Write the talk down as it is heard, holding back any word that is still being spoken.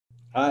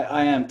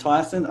I am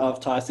Tyson of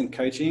Tyson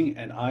Coaching,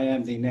 and I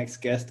am the next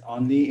guest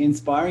on the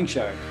Inspiring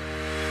Show.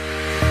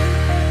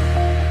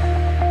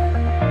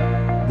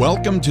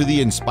 Welcome to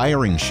The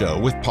Inspiring Show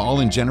with Paul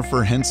and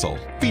Jennifer Hensel,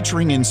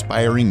 featuring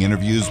inspiring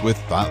interviews with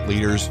thought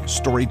leaders,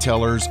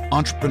 storytellers,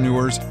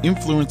 entrepreneurs,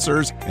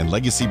 influencers, and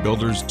legacy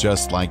builders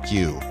just like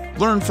you.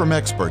 Learn from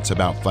experts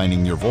about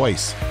finding your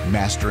voice,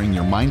 mastering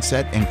your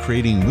mindset, and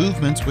creating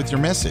movements with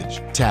your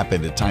message. Tap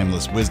into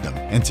timeless wisdom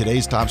and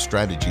today's top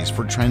strategies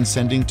for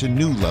transcending to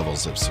new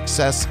levels of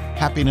success,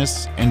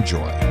 happiness, and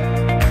joy.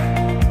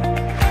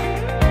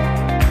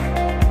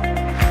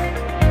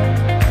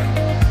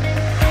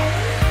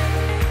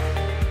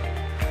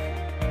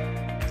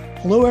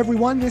 Hello,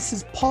 everyone. This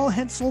is Paul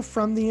Hensel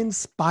from The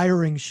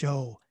Inspiring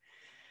Show.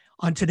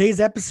 On today's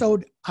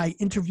episode, I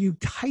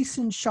interviewed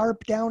Tyson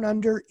Sharpe down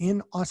under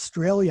in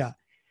Australia.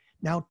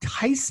 Now,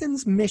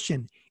 Tyson's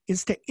mission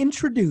is to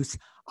introduce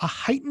a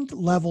heightened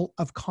level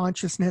of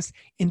consciousness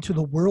into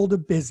the world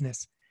of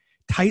business.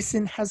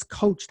 Tyson has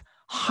coached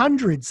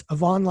hundreds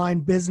of online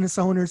business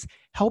owners,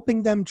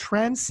 helping them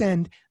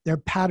transcend their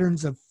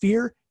patterns of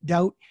fear,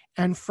 doubt,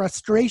 and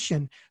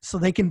frustration so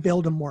they can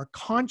build a more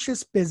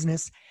conscious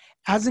business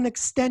as an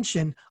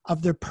extension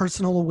of their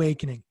personal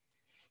awakening.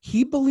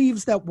 He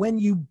believes that when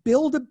you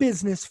build a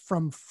business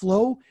from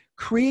flow,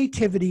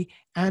 creativity,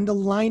 and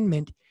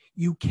alignment,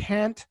 you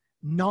can't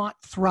not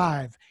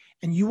thrive,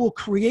 and you will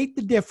create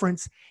the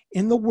difference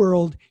in the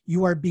world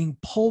you are being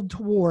pulled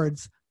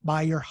towards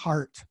by your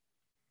heart.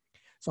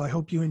 So I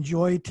hope you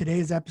enjoy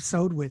today's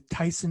episode with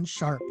Tyson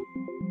Sharpe.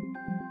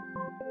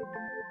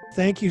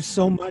 Thank you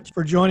so much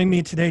for joining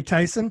me today,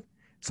 Tyson.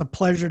 It's a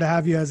pleasure to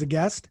have you as a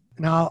guest.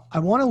 Now, I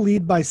want to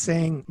lead by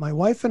saying my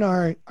wife and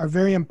I are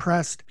very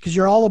impressed because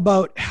you're all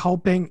about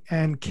helping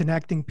and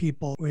connecting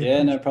people.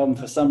 Yeah, no problem.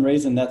 For some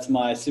reason, that's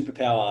my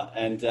superpower.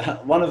 And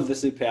one of the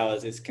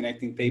superpowers is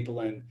connecting people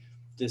and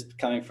just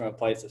coming from a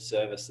place of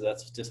service. So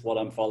that's just what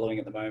I'm following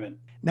at the moment.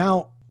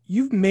 Now,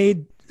 you've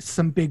made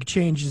some big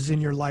changes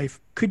in your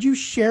life. Could you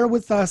share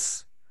with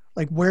us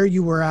like where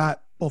you were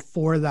at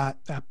before that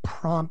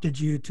prompted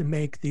you to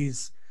make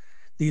these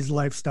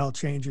lifestyle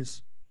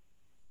changes?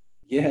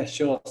 Yeah,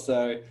 sure.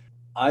 So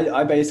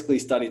I basically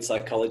studied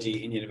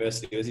psychology in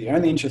university. It was the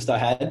only interest I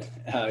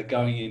had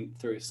going in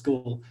through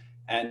school.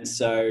 And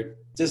so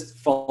just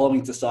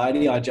following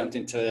society, I jumped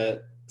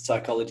into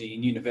psychology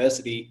in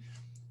university,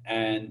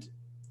 and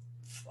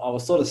I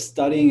was sort of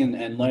studying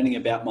and learning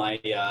about my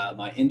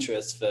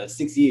interests for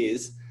 6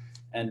 years.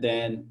 And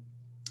then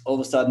all of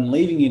a sudden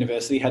leaving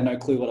university, had no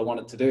clue what I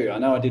wanted to do. I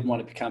know I didn't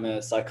want to become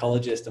a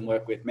psychologist and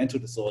work with mental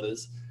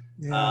disorders.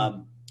 Yeah.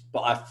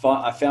 But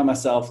I found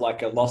myself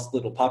like a lost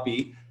little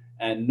puppy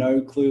and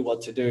no clue what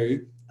to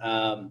do.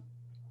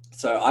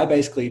 So I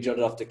basically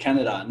jotted off to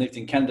Canada and lived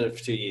in Canada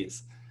for 2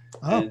 years.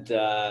 Oh.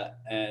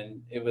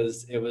 And it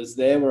was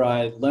there where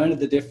I learned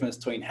the difference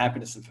between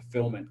happiness and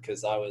fulfillment,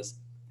 because I was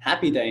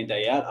happy day in,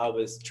 day out. I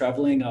was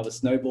traveling, I was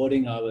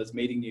snowboarding, I was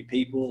meeting new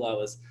people, I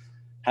was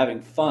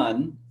having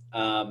fun.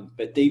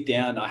 But deep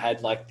down I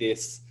had like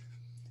this,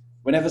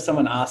 whenever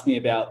someone asked me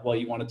about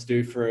what you wanted to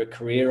do for a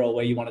career or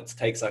where you wanted to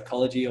take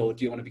psychology or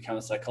do you want to become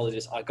a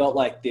psychologist, I got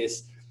like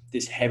this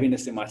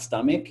heaviness in my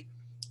stomach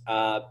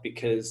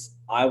because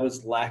I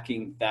was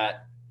lacking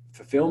that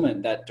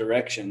fulfillment, that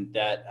direction,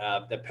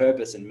 that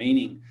purpose and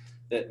meaning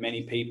that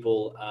many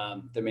people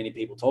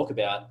talk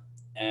about.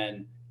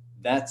 And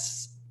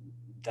that's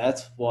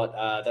what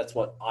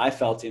I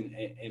felt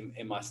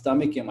in my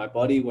stomach, in my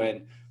body,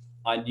 when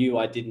I knew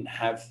I didn't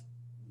have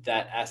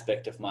that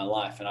aspect of my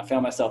life. And I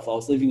found myself, I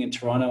was living in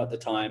Toronto at the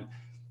time,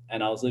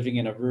 and I was living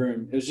in a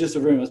room. It was just a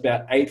room. It was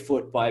about 8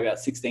 foot by about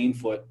 16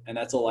 foot. And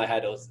that's all I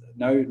had. It was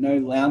no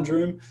lounge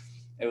room.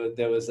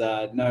 There was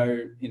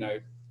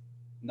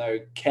no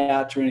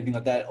couch or anything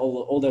like that.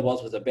 All there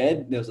was a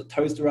bed. There was a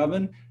toaster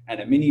oven and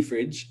a mini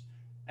fridge.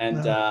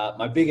 And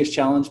my biggest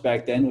challenge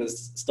back then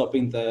was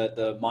stopping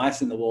the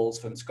mice in the walls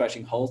from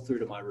scratching holes through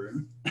to my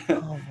room.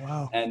 Oh,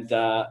 wow. And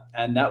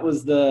that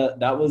was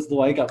the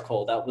wake up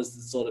call. That was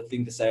the sort of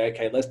thing to say,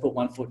 okay, let's put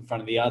one foot in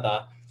front of the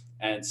other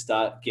and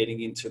start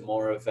getting into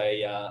more of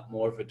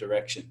a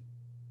direction.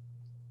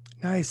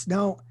 Nice.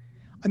 Now,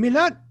 I mean,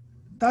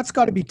 that's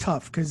got to be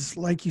tough because,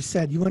 like you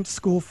said, you went to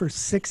school for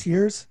 6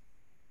 years.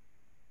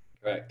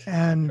 Correct.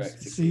 And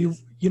so you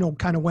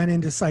kind of went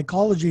into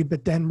psychology,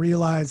 but then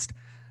realized,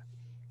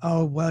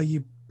 oh, well,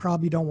 you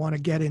probably don't want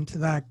to get into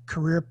that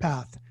career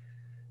path.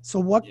 So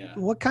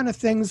what kind of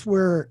things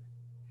were,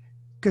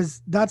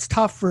 because that's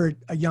tough for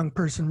a young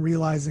person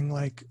realizing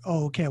like,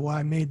 oh, okay, well,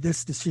 I made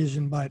this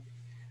decision, but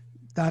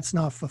that's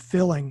not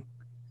fulfilling.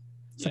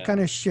 So kind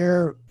of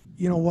share,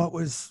 what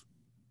was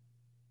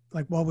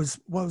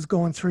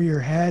going through your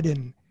head,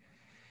 and,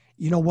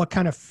 what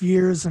kind of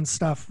fears and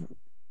stuff,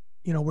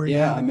 were you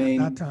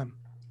having at that time?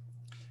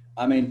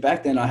 I mean,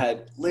 back then I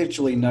had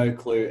literally no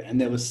clue, and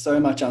there was so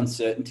much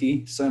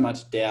uncertainty, so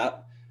much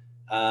doubt,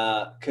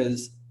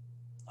 because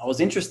I was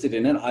interested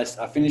in it.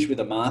 I finished with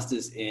a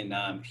master's in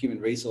human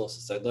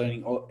resources, so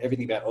learning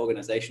everything about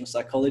organizational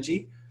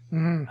psychology.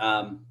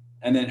 Mm-hmm.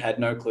 and then had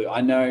no clue.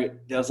 I know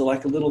there was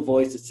like a little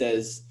voice that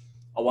says,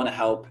 I want to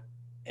help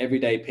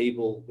everyday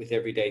people with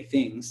everyday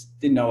things.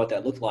 Didn't know what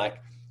that looked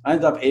like. I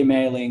ended up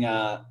emailing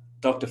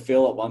Dr.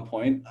 Phil at one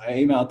point. I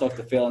emailed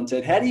Dr. Phil and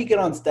said, how do you get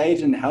on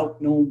stage and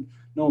help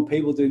normal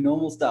people do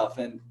normal stuff?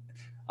 And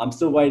I'm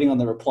still waiting on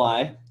the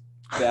reply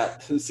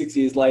about 6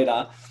 years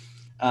later.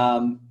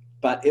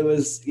 But it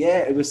was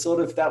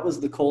sort of, that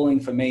was the calling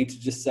for me to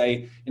just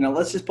say,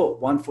 let's just put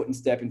one foot in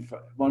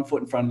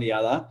front of the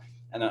other.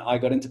 And I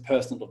got into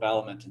personal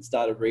development and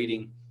started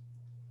reading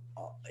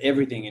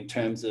everything in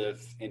terms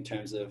of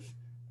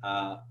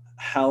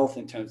health,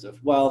 in terms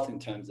of wealth, in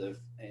terms of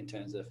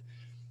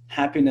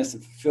happiness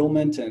and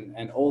fulfillment,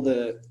 and all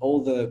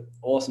the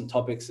awesome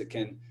topics that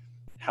can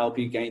help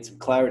you gain some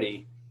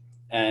clarity.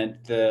 And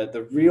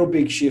the real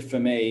big shift for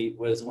me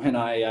was when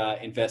I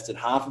invested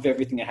half of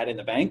everything I had in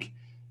the bank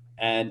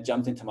and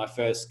jumped into my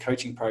first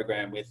coaching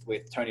program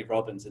with Tony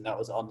Robbins. And that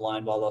was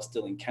online while I was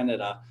still in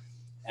Canada.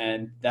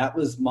 And that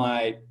was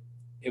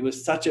it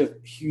was such a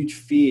huge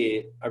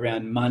fear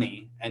around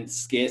money and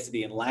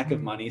scarcity and lack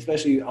of money,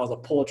 especially I was a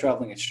poor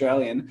traveling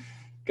Australian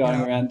going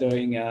around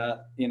doing,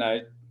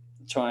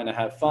 trying to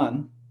have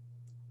fun.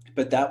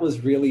 But that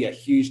was really a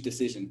huge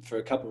decision for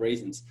a couple of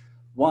reasons.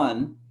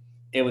 One,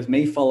 it was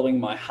me following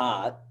my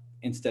heart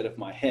instead of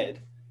my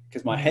head,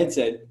 because my head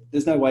said,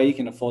 there's no way you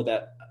can afford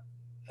that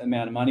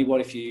amount of money.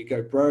 What if you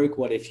go broke?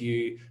 What if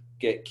you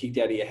get kicked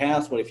out of your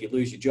house? What if you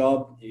lose your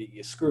job?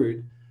 You're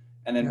screwed.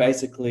 And then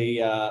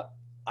basically I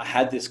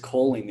had this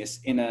calling, this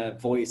inner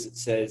voice that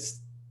says,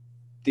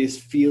 this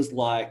feels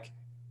like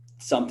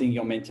something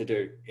you're meant to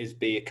do, is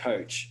be a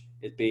coach,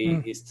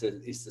 is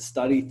to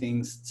study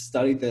things,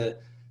 study the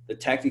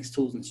tactics,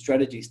 tools, and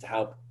strategies to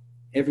help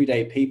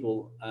everyday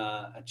people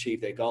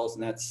achieve their goals.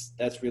 And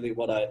that's really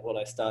what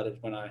I started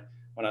when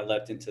I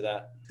leapt into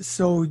that.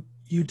 So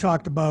you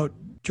talked about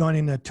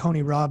joining the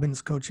Tony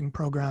Robbins coaching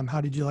program.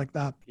 How did you like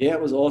that? Yeah,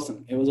 it was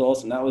awesome.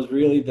 That was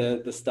really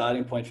the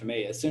starting point for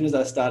me. As soon as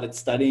I started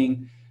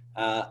studying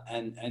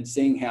and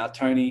seeing how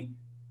Tony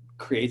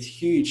creates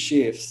huge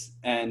shifts,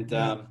 and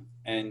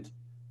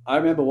I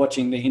remember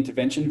watching the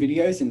intervention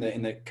videos in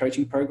the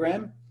coaching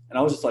program, and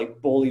I was just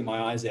like bawling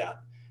my eyes out.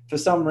 For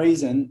some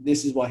reason,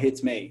 this is what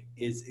hits me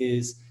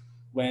is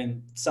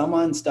when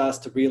someone starts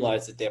to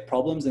realize that their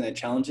problems and their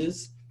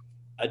challenges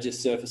are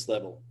just surface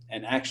level,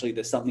 and actually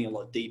there's something a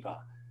lot deeper.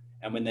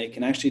 And when they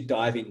can actually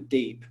dive in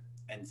deep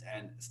and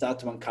start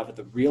to uncover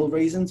the real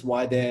reasons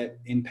why they're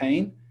in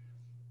pain,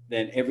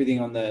 then everything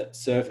on the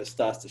surface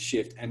starts to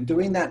shift. And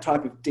doing that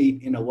type of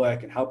deep inner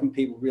work and helping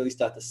people really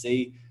start to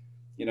see,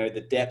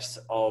 the depths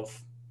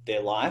of their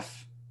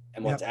life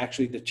and what's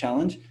actually the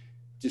challenge,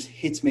 just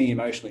hits me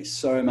emotionally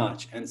so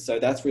much. And so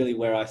that's really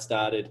where I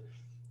started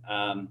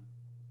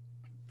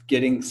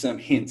getting some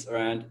hints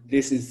around,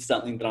 this is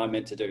something that I'm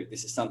meant to do.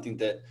 This is something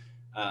that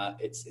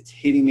it's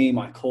hitting me in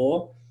my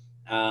core.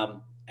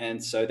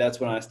 And so that's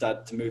when I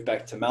started to move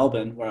back to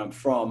Melbourne, where I'm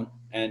from,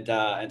 and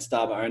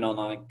start my own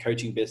online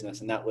coaching business.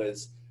 And that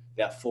was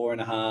about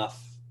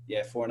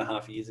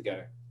 4.5 years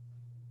ago.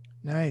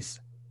 Nice.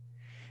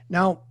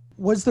 Now,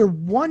 was there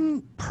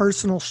one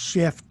personal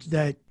shift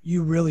that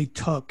you really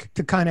took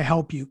to kind of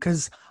help you?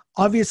 Because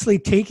obviously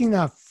taking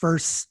that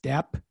first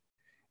step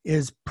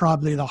is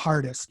probably the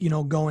hardest,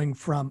 going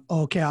from,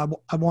 okay,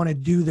 I want to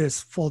do this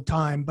full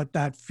time, but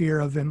that fear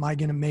of, am I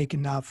going to make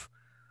enough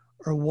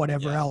or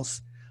whatever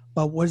else?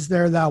 But was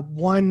there that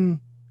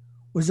one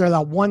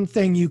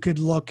thing you could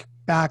look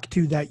back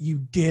to that you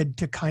did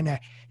to kind of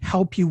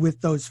help you with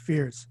those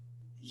fears?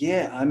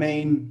 Yeah.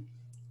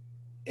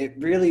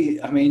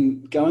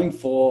 Going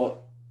for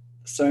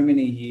so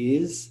many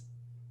years,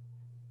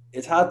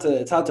 it's hard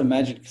to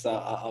imagine, because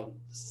I'm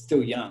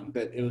still young,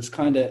 but it was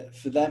kind of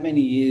for that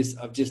many years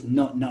of just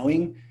not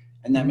knowing,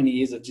 and that many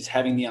years of just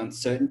having the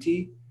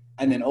uncertainty.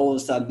 And then all of a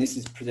sudden this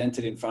is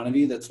presented in front of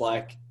you. That's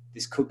like,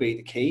 this could be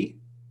the key.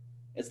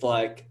 It's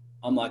like,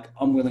 I'm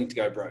willing to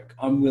go broke.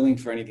 I'm willing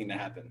for anything to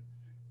happen.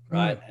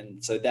 Right.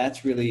 And so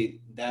that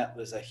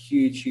was a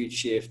huge, huge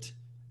shift,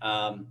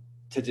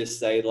 to just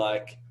say,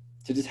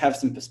 to just have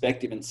some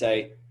perspective and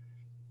say,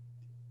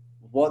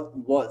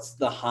 what's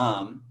the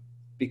harm?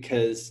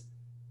 Because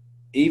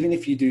even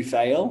if you do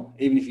fail,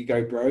 even if you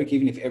go broke,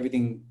 even if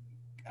everything,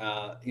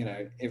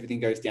 everything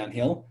goes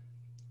downhill,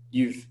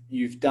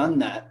 you've done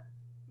that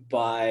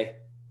by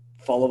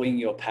following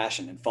your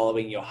passion and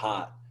following your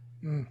heart.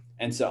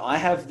 And so I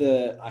have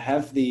the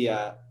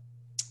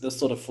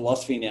sort of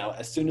philosophy now.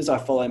 As soon as I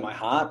follow my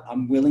heart,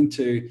 I'm willing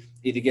to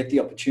either get the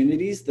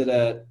opportunities that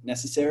are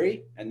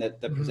necessary and that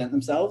present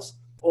themselves,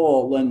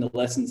 or learn the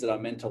lessons that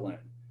I'm meant to learn.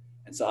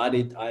 And so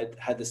I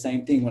had the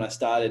same thing when I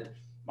started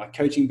my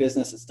coaching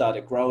business. It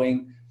started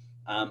growing,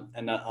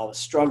 and I was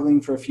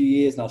struggling for a few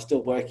years, and I was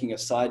still working a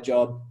side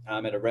job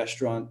at a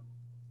restaurant.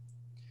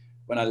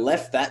 When I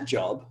left that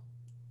job,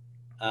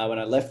 when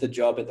I left the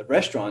job at the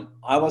restaurant,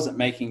 I wasn't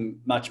making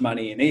much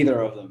money in either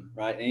of them,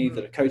 right? In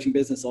either the coaching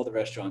business or the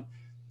restaurant.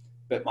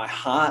 But my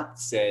heart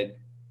said,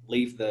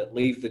 leave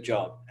the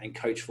job and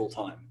coach full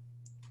time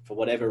for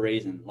whatever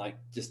reason. Like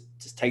just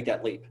take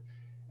that leap.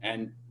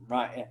 And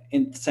right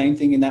in same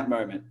thing in that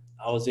moment,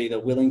 I was either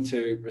willing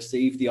to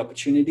receive the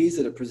opportunities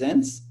that it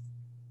presents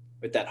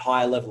with that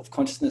higher level of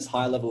consciousness,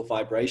 higher level of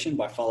vibration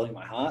by following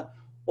my heart,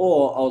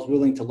 or I was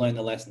willing to learn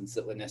the lessons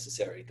that were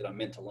necessary, that I'm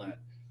meant to learn,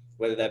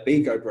 whether that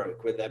be go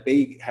broke, whether that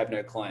be have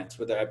no clients,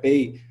 whether that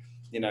be,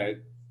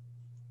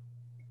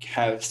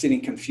 have sit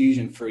in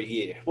confusion for a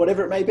year,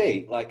 whatever it may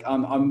be. Like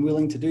I'm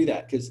willing to do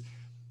that, because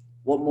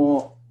what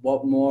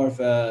more of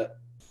a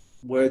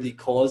worthy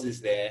cause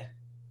is there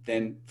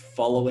than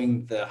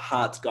following the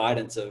heart's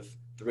guidance of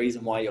the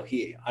reason why you're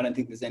here? I don't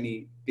think there's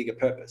any bigger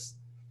purpose.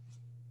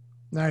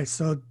 Nice.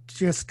 So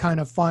just kind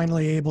of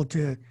finally able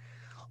to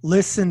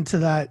listen to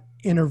that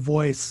inner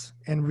voice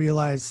and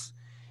realize,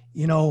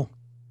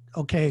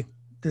 okay,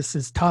 this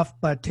is tough,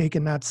 but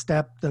taking that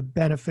step, the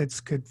benefits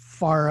could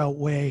far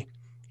outweigh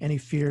any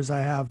fears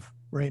I have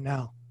right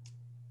now.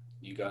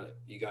 You got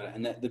it.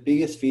 And the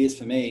biggest fears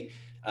for me,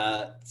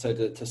 so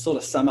to sort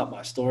of sum up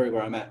my story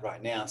where I'm at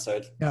right now. So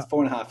it's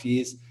 4.5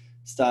 years,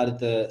 started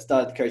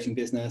the coaching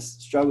business,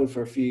 struggled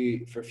for a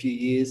few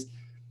years.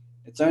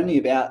 It's only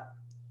about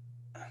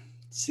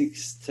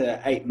 6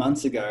 to 8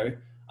 months ago,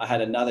 I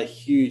had another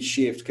huge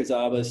shift, because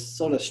I was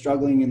sort of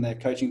struggling in the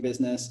coaching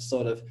business.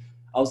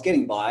 I was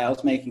getting by, I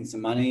was making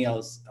some money, I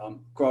was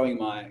growing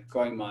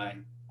my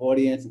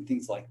audience and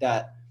things like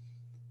that.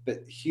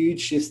 But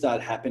huge shifts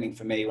started happening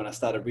for me when I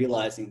started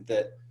realizing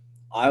that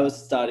I was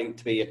starting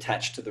to be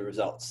attached to the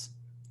results.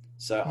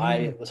 So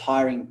I was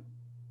hiring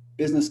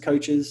business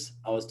coaches.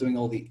 I was doing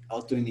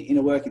the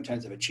inner work in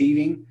terms of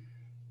achieving.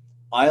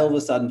 I all of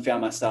a sudden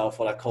found myself,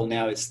 what I call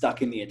now, is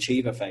stuck in the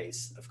achiever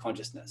phase of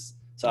consciousness.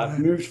 So I've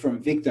moved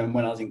from victim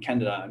when I was in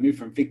Canada. I moved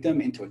from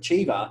victim into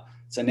achiever.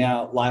 So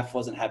now life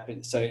wasn't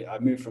happening. So I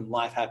moved from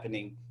life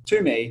happening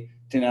to me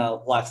to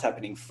now life's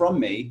happening from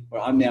me,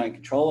 where I'm now in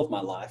control of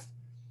my life.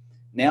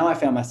 Now I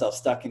found myself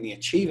stuck in the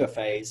achiever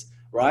phase,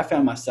 where I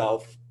found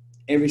myself,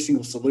 every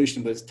single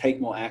solution was take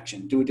more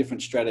action, do a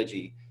different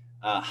strategy,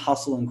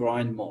 hustle and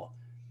grind more.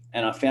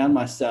 And I found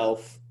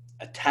myself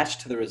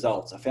attached to the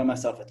results. I found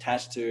myself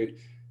attached to,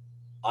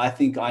 I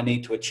think I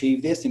need to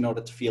achieve this in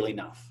order to feel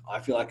enough. I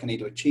feel like I need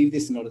to achieve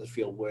this in order to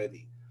feel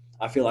worthy.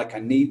 I feel like I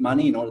need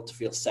money in order to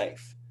feel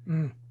safe.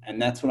 And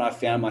that's when I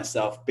found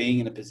myself being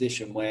in a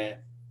position where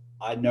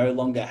I no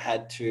longer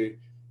had to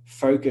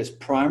focus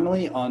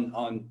primarily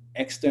on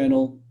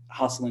external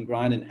hustle and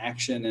grind and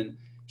action and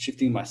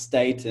shifting my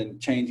state and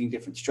changing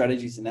different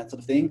strategies and that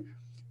sort of thing,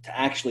 to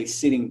actually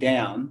sitting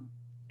down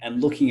and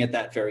looking at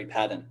that very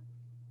pattern.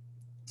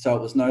 So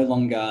it was no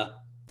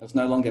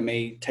longer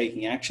me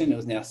taking action. It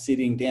was now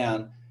sitting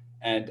down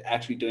and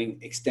actually doing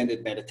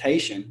extended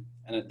meditation.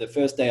 And the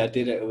first day I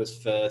did it, it was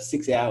for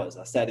 6 hours.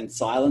 I sat in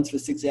silence for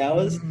 6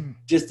 hours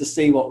just to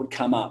see what would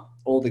come up.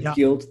 All the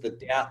guilt, the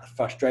doubt, the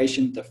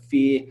frustration, the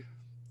fear,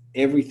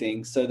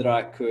 everything, so that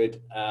I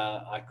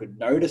could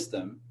notice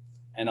them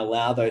and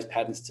allow those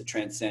patterns to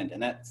transcend.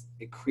 And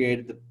it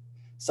created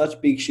such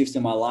big shifts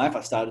in my life.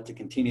 I started to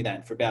continue that.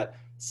 And for about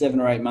 7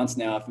 or 8 months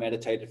now, I've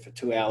meditated for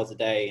 2 hours a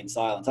day in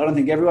silence. I don't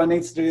think everyone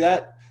needs to do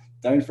that.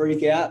 Don't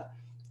freak out.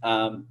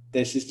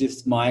 This is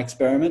just my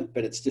experiment,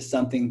 but it's just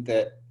something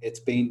that it's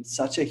been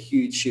such a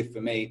huge shift for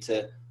me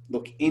to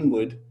look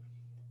inward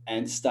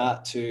and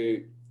start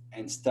to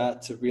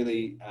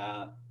really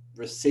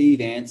receive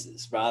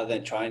answers, rather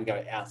than try and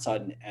go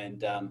outside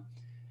and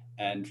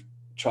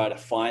try to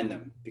find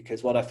them.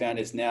 Because what I found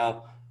is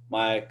now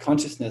my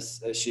consciousness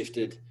has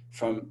shifted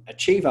from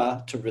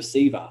achiever to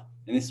receiver.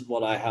 And this is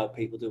what I help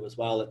people do as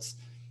well.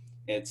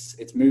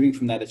 It's moving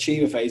from that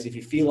achiever phase. If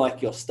you feel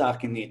like you're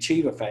stuck in the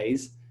achiever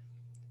phase,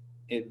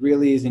 it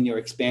really is in your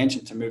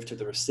expansion to move to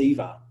the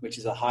receiver, which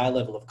is a higher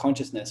level of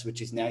consciousness,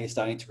 which is now you're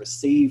starting to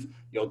receive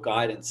your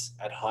guidance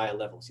at higher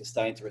levels. You're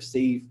starting to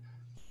receive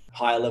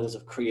higher levels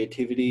of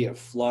creativity, of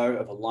flow,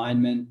 of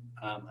alignment.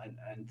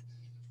 And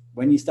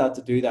when you start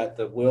to do that,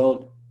 the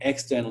world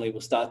externally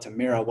will start to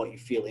mirror what you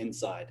feel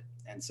inside.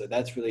 And so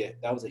that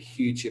was a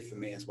huge shift for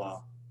me as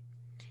well.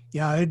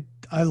 Yeah,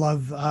 I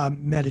love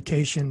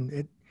meditation.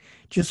 It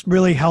just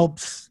really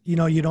helps. You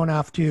don't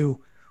have to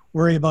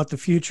worry about the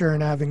future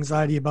and have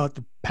anxiety about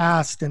the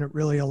past, and it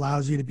really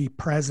allows you to be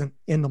present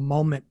in the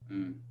moment.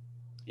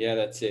 Yeah,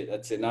 that's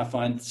it. And I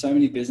find so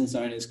many business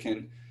owners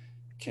can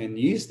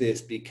use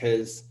this,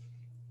 because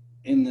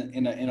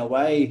in a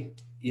way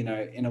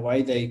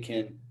they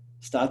can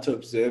start to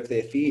observe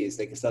their fears.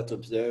 They can start to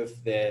observe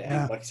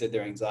their, like I said,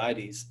 their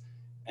anxieties,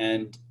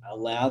 and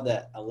allow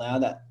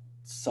that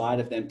side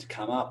of them to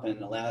come up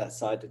and allow that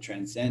side to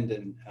transcend.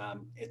 And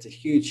it's a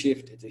huge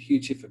shift. It's a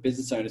huge shift for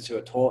business owners who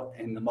are taught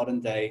in the modern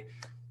day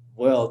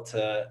world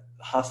to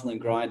hustle and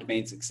grind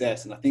means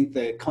success. And I think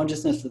the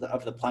consciousness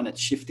of the planet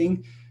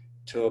shifting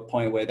to a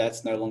point where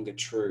that's no longer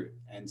true.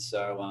 And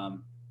so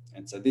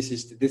this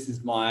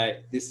is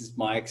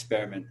my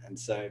experiment. And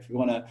so if you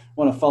want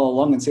to follow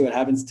along and see what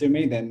happens to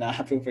me, then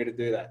feel free to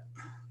do that.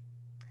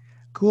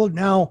 Cool.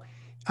 Now,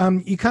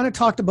 you kind of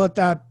talked about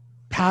that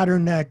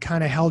pattern that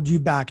kind of held you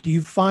back. Do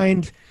you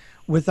find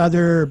with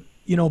other,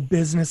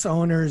 business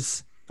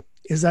owners,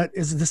 is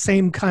the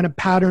same kind of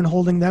pattern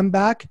holding them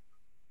back?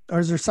 or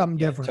is there something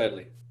different?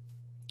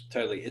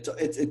 Totally.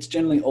 It's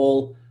generally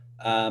all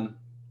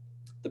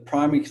the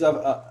primary, because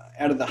I've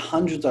out of the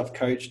hundreds I've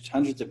coached,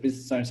 hundreds of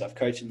business owners I've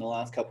coached in the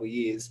last couple of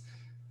years,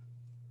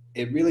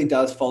 it really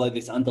does follow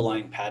this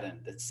underlying pattern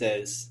that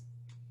says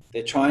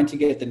they're trying to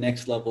get the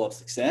next level of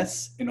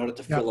success in order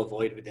to fill a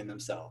void within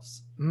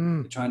themselves.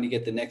 They're trying to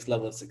get the next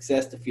level of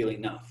success to feel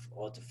enough,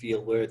 or to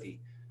feel worthy,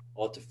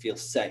 or to feel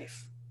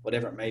safe,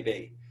 whatever it may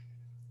be.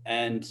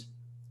 And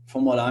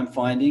from what I'm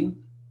finding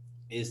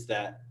is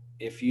that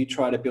if you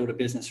try to build a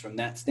business from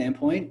that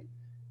standpoint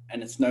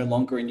and it's no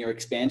longer in your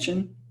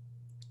expansion,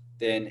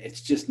 then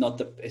it's just not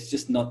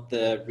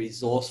the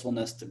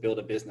resourcefulness to build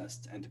a business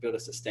and to build a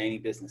sustaining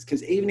business.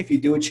 Because even if you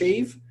do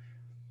achieve,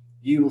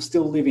 you will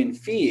still live in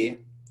fear,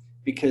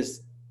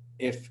 because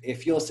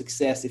if your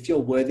success, if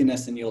your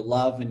worthiness and your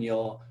love and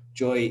your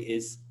joy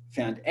is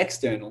found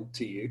external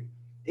to you,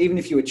 even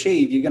if you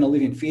achieve, you're going to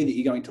live in fear that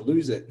you're going to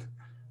lose it,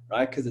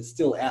 right? Because it's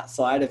still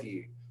outside of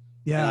you.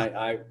 Yeah. And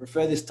I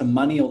refer this to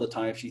money all the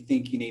time. If you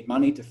think you need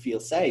money to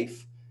feel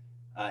safe,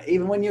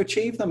 even when you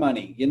achieve the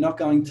money, you're not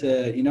going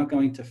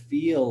to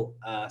feel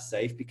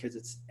safe, because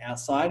it's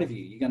outside of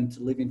you. You're going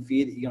to live in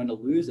fear that you're going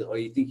to lose it, or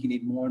you think you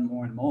need more and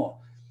more and more.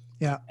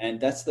 Yeah. And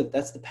that's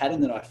the pattern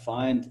that I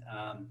find.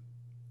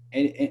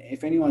 And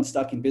if anyone's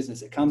stuck in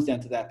business, it comes down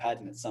to that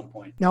pattern at some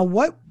point. Now,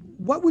 what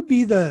would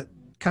be the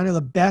kind of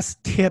the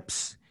best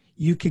tips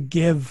you could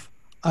give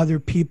other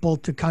people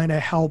to kind of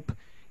help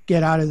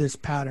get out of this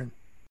pattern?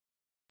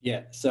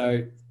 Yeah.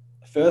 So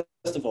first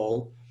of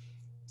all,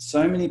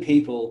 so many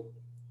people,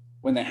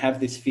 when they have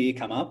this fear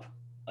come up,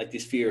 like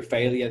this fear of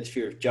failure, this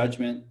fear of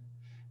judgment,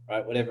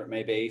 right? Whatever it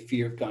may be,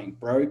 fear of going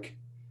broke.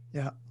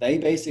 Yeah. They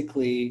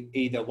basically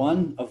either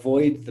one,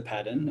 avoid the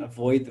pattern,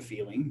 avoid the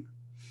feeling,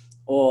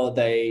 or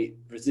they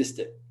resist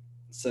it.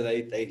 So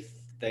they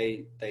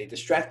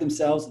distract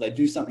themselves, or they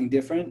do something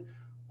different,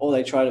 or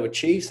they try to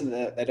achieve so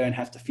that they don't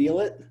have to feel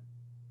it,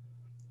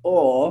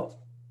 or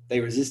they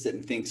resist it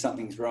and think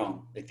something's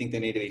wrong. They think they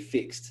need to be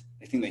fixed.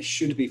 They think they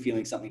should be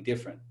feeling something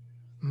different.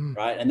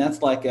 Right. And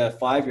that's like a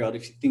 5-year-old.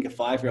 If you think a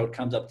 5-year-old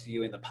comes up to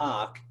you in the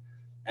park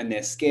and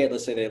they're scared,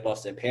 let's say they've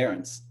lost their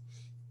parents,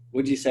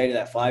 would you say to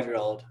that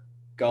 5-year-old,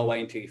 go away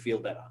until you feel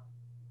better?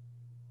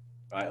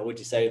 Right. Or would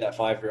you say to that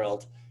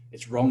 5-year-old,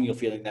 it's wrong you're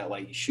feeling that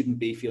way. You shouldn't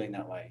be feeling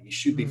that way. You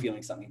should be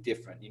feeling something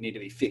different. You need to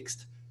be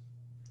fixed.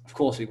 Of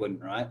course we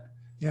wouldn't, right?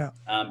 Yeah.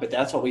 But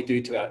that's what we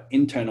do to our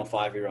internal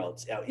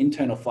 5-year-olds. Our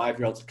internal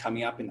 5-year-olds are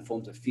coming up in the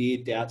forms of fear,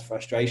 doubts,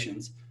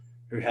 frustrations,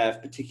 who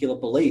have particular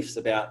beliefs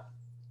about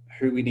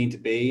who we need to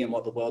be and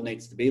what the world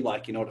needs to be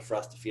like in order for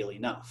us to feel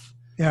enough.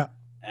 Yeah.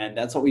 And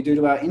that's what we do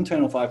to our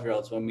internal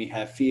 5-year-olds. When we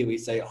have fear, we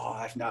say,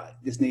 oh, no,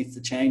 this needs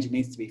to change. It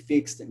needs to be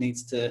fixed. It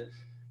needs to,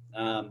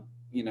 I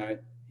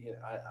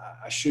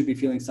should be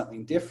feeling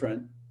something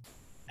different.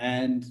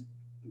 And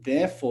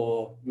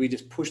therefore we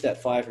just push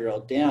that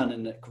 5-year-old down,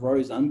 and it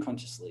grows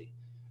unconsciously.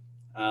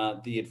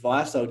 The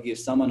advice I would give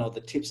someone, or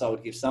the tips I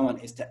would give someone,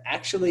 is to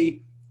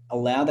actually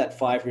allow that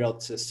 5-year-old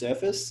to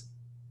surface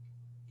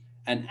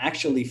and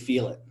actually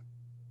feel it.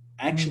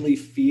 Actually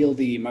feel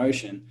the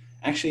emotion,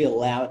 actually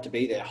allow it to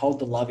be there, hold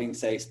the loving,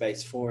 safe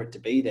space for it to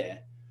be there,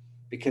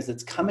 because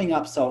it's coming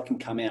up so it can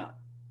come out.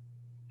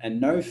 And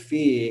no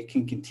fear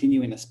can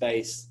continue in a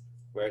space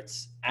where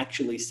it's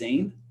actually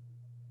seen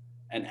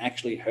and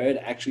actually heard,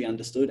 actually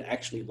understood,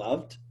 actually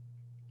loved.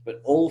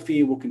 But all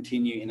fear will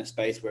continue in a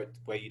space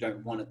where you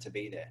don't want it to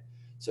be there.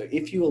 So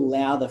if you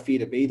allow the fear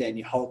to be there and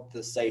you hold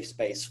the safe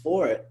space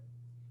for it,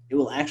 it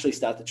will actually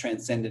start to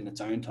transcend in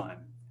its own time.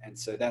 And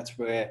so that's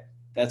where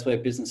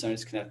business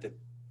owners can have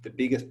the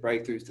biggest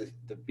breakthroughs,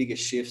 the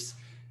biggest shifts,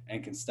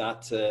 and can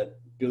start to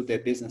build their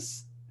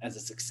business as a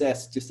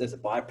success, just as a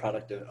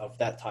byproduct of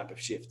that type of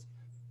shift.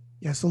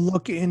 Yeah. So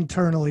look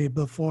internally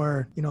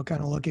before,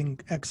 kind of looking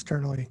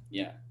externally.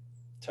 Yeah,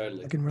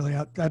 totally. Looking really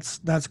out.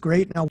 That's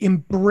great. Now,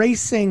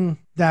 embracing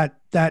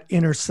that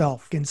inner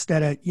self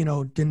instead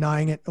of,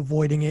 denying it,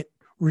 avoiding it,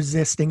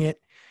 resisting it.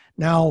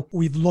 Now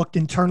we've looked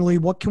internally.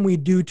 What can we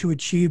do to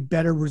achieve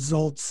better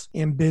results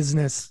in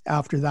business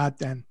after that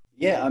then?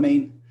 Yeah, I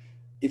mean,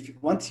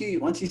 once you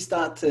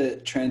start to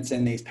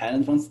transcend these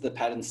patterns, once the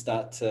patterns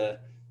start to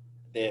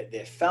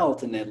they're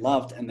felt and they're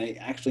loved and they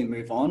actually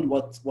move on,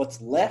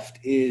 what's left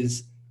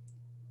is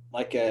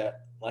like a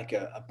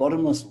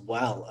bottomless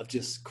well of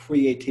just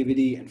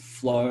creativity and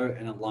flow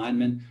and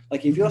alignment.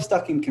 Like if you're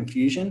stuck in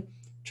confusion,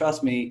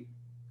 trust me,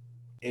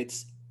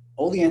 it's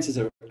all the answers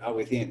are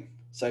within.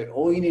 So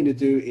all you need to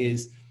do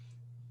is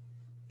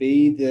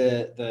be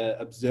the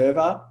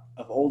observer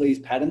of all these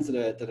patterns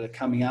that are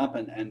coming up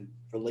and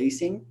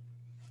releasing.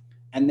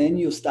 And then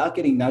you'll start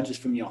getting nudges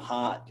from your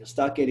heart. You'll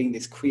start getting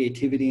this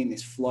creativity and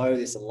this flow,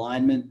 this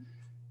alignment.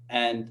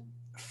 And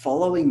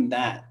following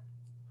that,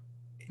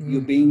 you're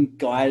being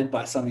guided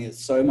by something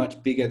that's so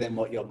much bigger than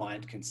what your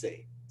mind can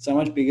see. So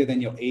much bigger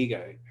than your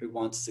ego, who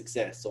wants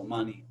success or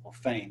money or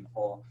fame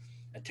or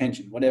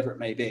attention, whatever it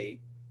may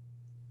be.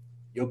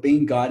 You're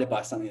being guided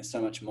by something that's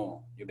so much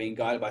more. You're being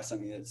guided by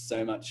something that's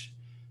so much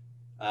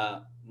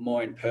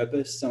more in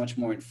purpose, so much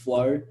more in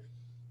flow.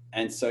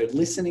 And so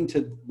listening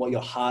to what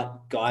your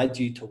heart guides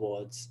you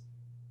towards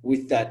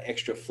with that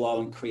extra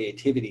flow and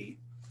creativity,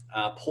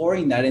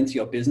 pouring that into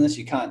your business,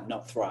 you can't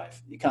not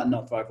thrive. You can't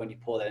not thrive when you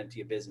pour that into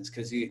your business,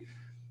 because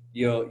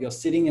you're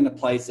sitting in a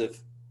place of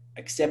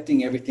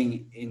accepting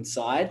everything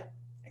inside,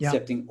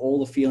 accepting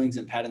all the feelings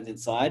and patterns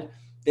inside.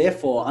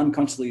 Therefore,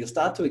 unconsciously, you'll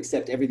start to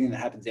accept everything that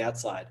happens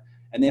outside.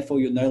 And therefore,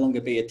 you'll no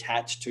longer be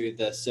attached to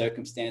the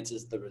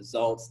circumstances, the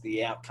results,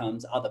 the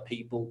outcomes, other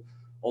people,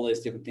 all those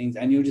different things.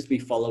 And you'll just be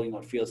following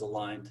what feels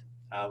aligned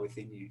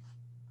within you.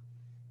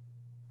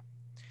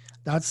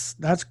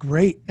 That's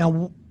great.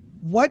 Now,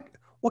 what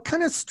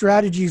kind of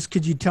strategies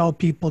could you tell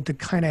people to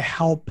kind of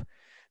help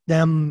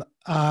them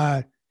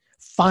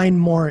find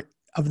more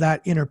of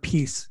that inner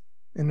peace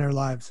in their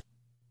lives?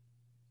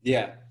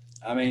 Yeah,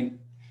 I mean,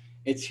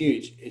 it's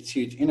huge. It's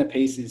huge. Inner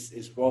peace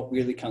is what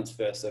really comes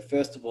first. So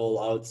first of all,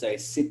 I would say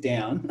sit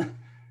down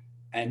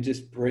and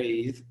just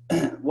breathe.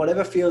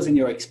 Whatever feels in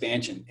your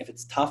expansion. If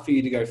it's tough for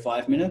you to go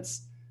 5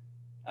 minutes,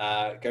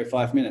 go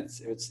 5 minutes.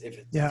 If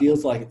it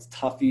feels like it's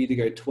tough for you to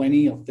go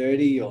 20 or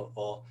 30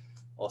 or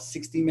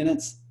 60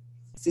 minutes,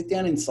 sit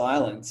down in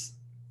silence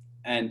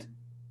and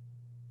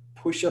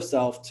push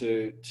yourself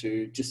to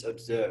just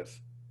observe,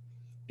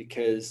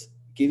 because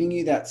giving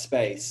you that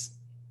space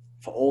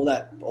for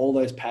all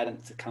those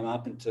patterns to come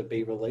up and to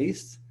be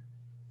released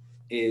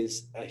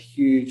is a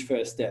huge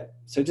first step.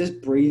 So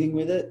just breathing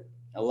with it,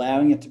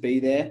 allowing it to be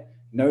there,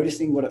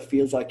 noticing what it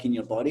feels like in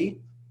your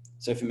body.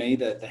 So for me,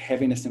 the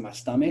heaviness in my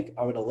stomach,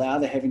 I would allow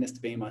the heaviness to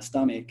be in my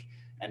stomach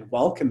and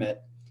welcome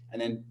it, and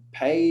then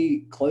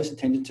pay close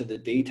attention to the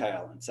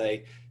detail and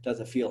say, does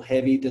it feel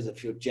heavy? Does it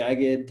feel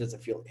jagged? Does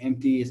it feel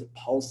empty? Is it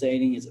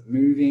pulsating? Is it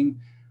moving?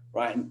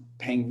 Right? And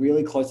paying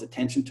really close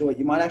attention to it.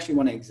 You might actually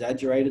want to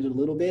exaggerate it a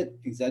little bit,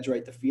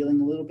 exaggerate the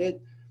feeling a little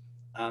bit,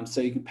 so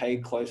you can pay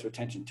closer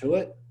attention to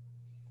it.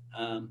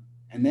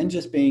 And then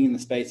just being in the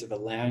space of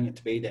allowing it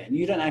to be there. And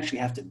you don't actually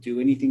have to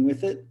do anything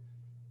with it.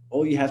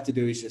 All you have to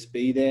do is just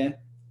be there,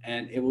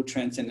 and it will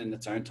transcend in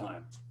its own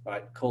time,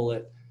 right? Call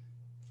it,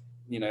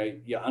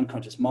 your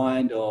unconscious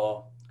mind,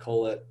 or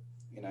call it,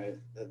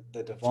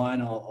 the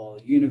divine or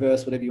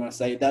universe, whatever you want to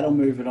say. That'll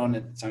move it on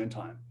in its own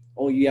time.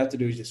 All you have to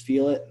do is just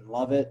feel it and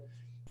love it,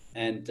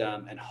 and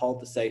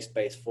hold the safe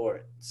space for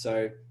it.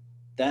 So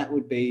they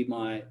would be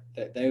my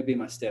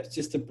steps.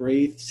 Just to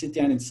breathe, sit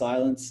down in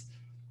silence,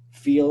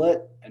 feel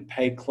it, and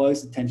pay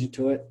close attention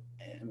to it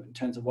in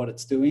terms of what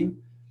it's doing.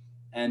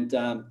 And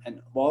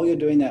while you're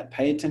doing that,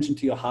 pay attention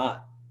to your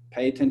heart.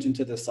 Pay attention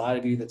to the side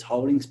of you that's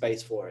holding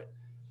space for it,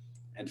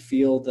 and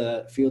feel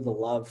the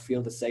love,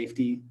 feel the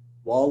safety,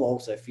 while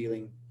also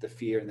feeling the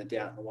fear and the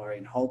doubt and the worry,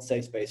 and hold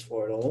safe space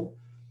for it all.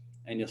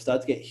 And you'll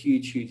start to get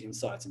huge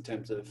insights in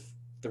terms of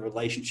the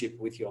relationship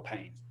with your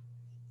pain.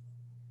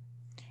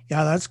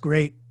 Yeah, that's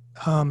great.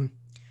 And,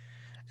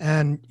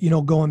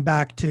 going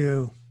back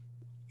to,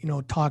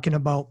 talking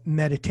about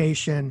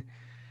meditation,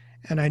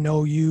 and I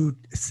know you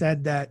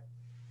said that,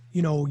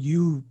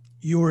 you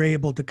were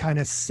able to kind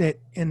of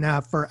sit in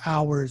that for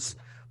hours,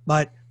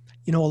 but,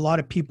 a lot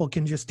of people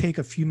can just take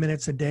a few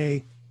minutes a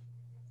day,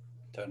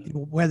 Totally.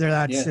 Whether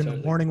that's in the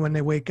morning when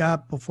they wake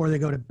up, before they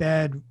go to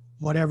bed,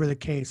 whatever the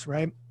case,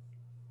 right?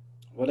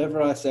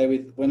 Whatever I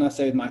say when I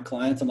say with my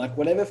clients, I'm like,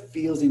 whatever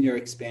feels in your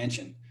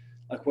expansion,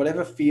 like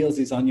whatever feels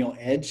is on your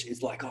edge,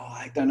 is like, oh,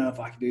 I don't know if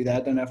I can do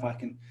that. I don't know if I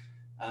can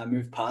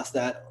move past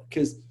that.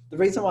 Because the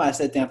reason why I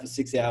sat down for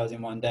 6 hours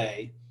in one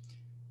day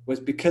was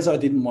because I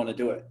didn't want to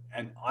do it.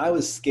 And I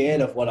was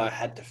scared of what I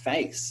had to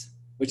face,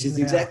 which is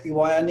exactly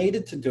why I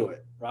needed to do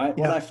it, right?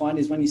 What I find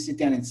is when you sit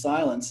down in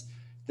silence,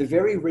 the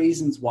very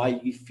reasons why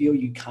you feel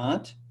you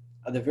can't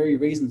are the very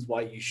reasons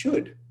why you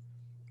should,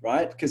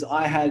 right? Because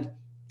I had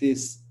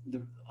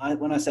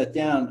when I sat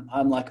down,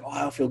 I'm like,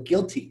 oh, I feel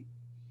guilty.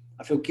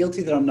 I feel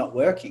guilty that I'm not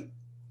working,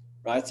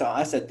 right? So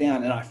I sat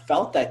down and I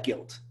felt that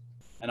guilt,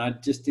 and I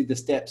just did the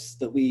steps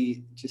that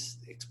we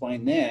just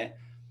explained there.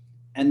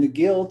 And the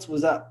guilt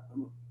was up.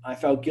 I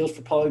felt guilt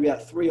for probably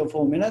about 3 or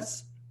 4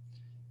 minutes,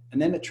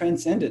 and then it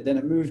transcended. Then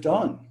it moved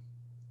on.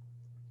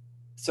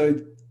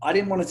 So I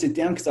didn't want to sit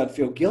down because I'd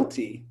feel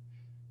guilty,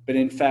 but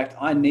in fact,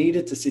 I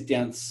needed to sit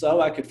down so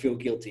I could feel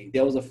guilty.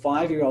 There was a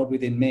 5-year-old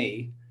within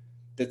me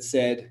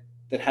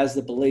that has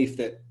the belief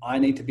that I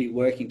need to be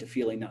working to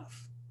feel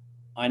enough.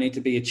 I need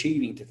to be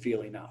achieving to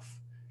feel enough.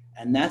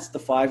 And that's the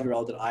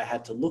 5-year-old that I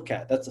had to look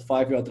at. That's the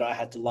 5-year-old that I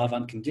had to love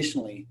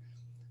unconditionally,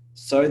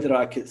 so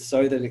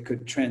that it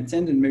could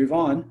transcend and move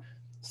on,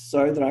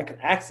 so that I could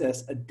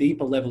access a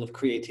deeper level of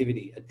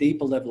creativity, a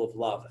deeper level of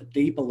love, a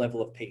deeper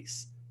level of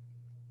peace,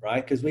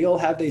 right? Because we all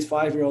have these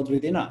 5-year-olds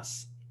within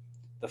us.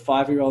 The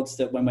 5-year-olds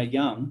that when we're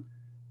young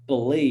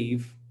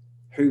believe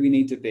who we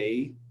need to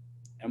be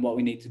and what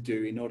we need to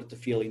do in order to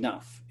feel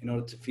enough, in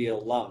order to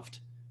feel loved.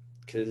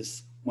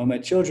 Because when we're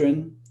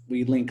children,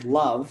 we link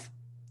love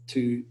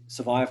to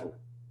survival,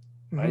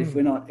 right?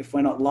 Mm-hmm. If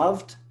we're not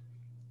loved,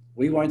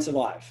 we won't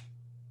survive.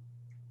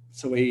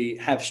 So we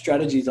have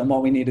strategies on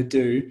what we need to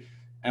do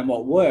and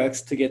what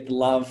works to get the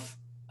love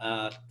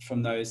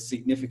from those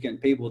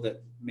significant people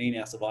that mean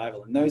our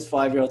survival. And those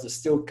 5-year-olds are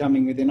still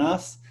coming within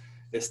us.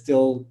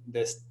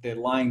 they're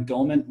lying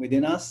dormant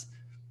within us.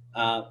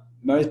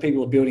 Most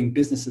people are building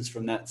businesses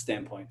from that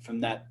standpoint, from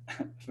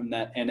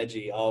that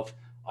energy of,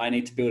 I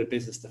need to build a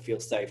business to feel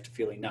safe, to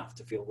feel enough,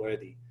 to feel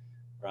worthy,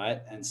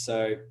 right? And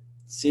so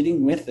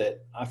sitting with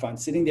it, I find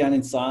sitting down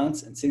in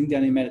silence and sitting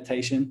down in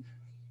meditation,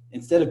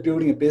 instead of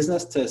building a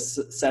business to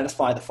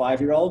satisfy the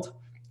 5-year-old,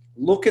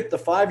 look at the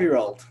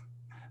 5-year-old.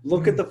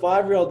 Look at the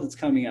 5-year-old that's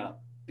coming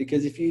up.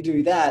 Because if you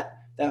do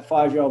that, that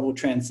 5-year-old will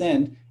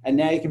transcend, and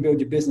now you can build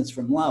your business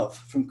from love,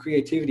 from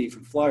creativity,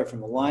 from flow,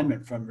 from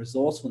alignment, from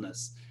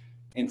resourcefulness,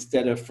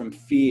 instead of from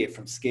fear,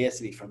 from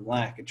scarcity, from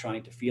lack, and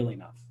trying to feel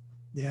enough.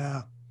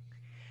 Yeah.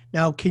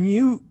 Now, can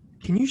you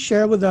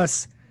share with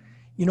us,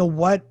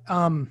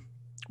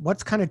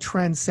 what's kind of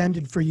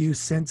transcended for you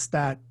since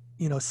that,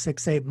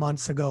 6-8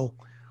 months ago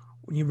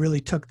when you really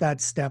took that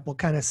step? What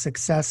kind of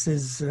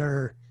successes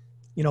or,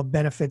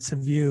 benefits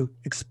have you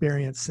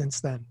experienced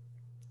since then?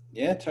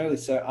 Yeah, totally.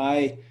 So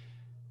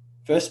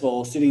first of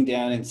all, sitting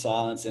down in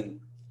silence, and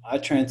I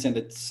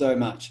transcended so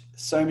much,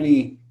 so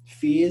many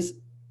fears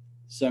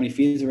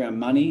around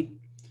money,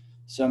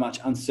 so much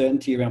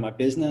uncertainty around my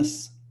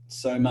business,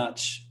 so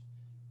much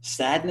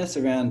sadness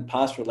around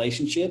past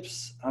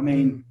relationships. I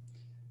mean,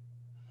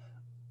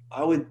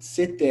 I would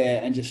sit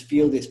there and just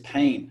feel this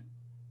pain.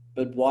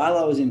 But while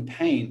I was in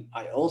pain,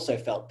 I also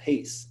felt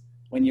peace.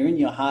 When you're in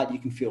your heart, you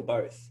can feel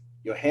both.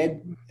 Your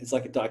head is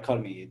like a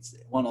dichotomy. It's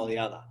one or the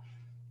other.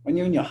 When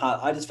you're in your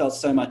heart, I just felt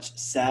so much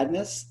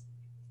sadness,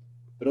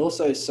 but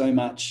also so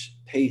much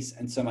peace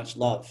and so much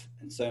love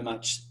and so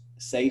much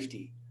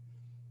safety.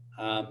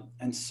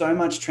 And so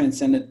much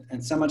transcended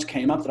and so much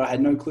came up that I had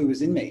no clue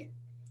was in me.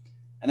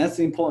 And that's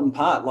the important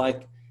part.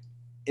 Like,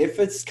 if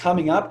it's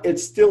coming up,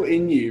 it's still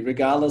in you,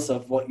 regardless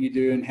of what you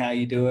do and how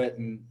you do it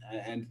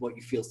and what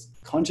you feel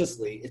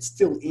consciously. It's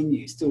still in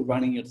you, still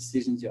running your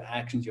decisions, your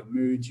actions, your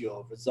moods,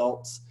 your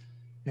results.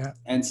 Yeah.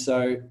 And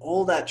so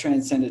all that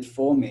transcended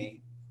for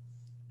me,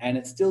 and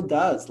it still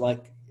does.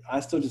 Like,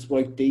 I still just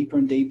work deeper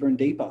and deeper and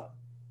deeper.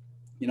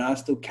 I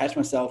still catch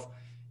myself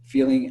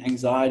feeling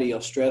anxiety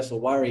or stress or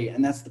worry,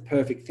 and that's the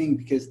perfect thing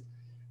because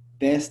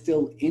they're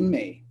still in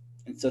me.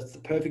 And so it's the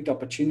perfect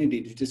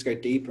opportunity to just go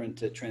deeper and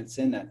to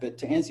transcend that. But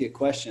to answer your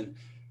question,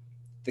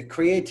 the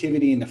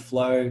creativity and the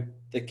flow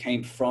that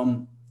came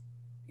from,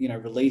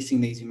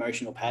 releasing these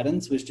emotional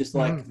patterns was just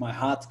like my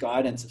heart's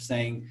guidance of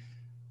saying,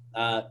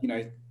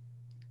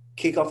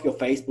 kick off your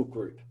Facebook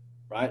group,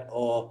 right?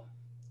 Or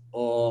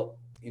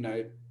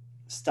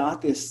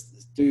start this,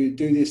 do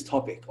this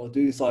topic or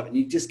do this live, and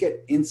you just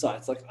get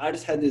insights. Like, I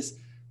just had this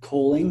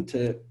calling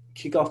to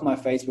kick off my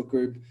Facebook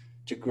group,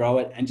 to grow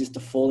it, and just to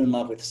fall in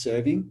love with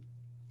serving.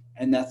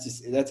 And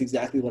that's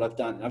exactly what I've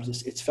done.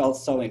 It's felt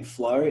so in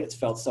flow. It's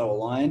felt so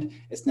aligned.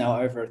 It's now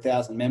over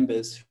 1,000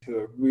 members who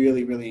are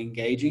really, really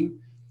engaging.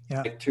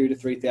 Yeah. Like 2,000 to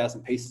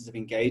 3,000 pieces of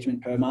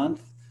engagement per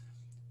month.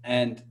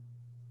 And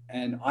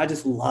I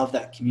just love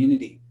that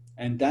community.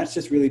 And that's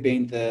just really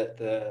been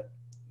the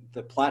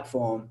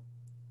platform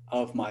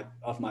of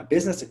my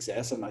business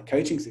success, of my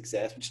coaching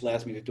success, which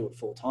allows me to do it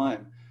full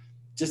time,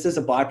 just as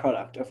a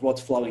byproduct of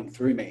what's flowing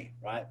through me,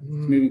 right? It's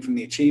moving from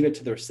the achiever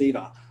to the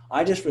receiver.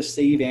 I just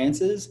receive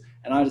answers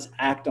and I just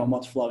act on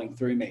what's flowing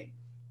through me.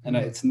 And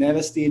it's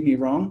never steered me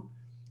wrong.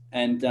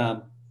 And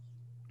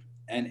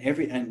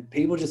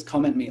people just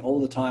comment me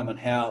all the time on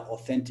how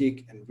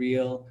authentic and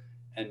real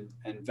and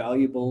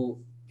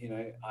valuable,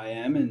 I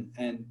am.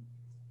 And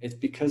it's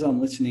because I'm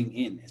listening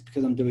in. It's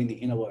because I'm doing the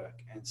inner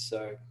work. And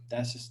so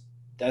that's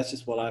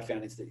just what I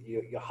found, is that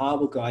your heart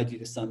will guide you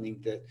to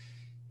something that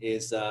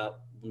is will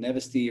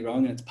never steer you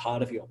wrong, and it's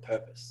part of your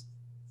purpose.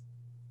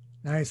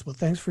 Nice. Well,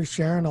 thanks for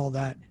sharing all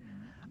that.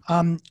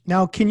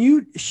 Now, can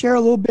you share a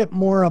little bit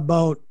more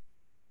about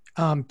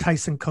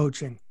Tyson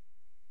coaching?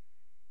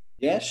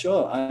 Yeah,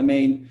 sure. I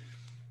mean,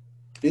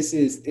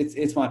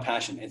 it's my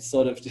passion. It's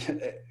sort of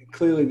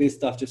clearly this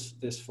stuff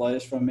just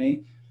flows from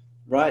me.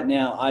 Right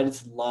now, I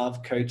just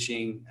love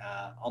coaching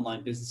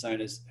online business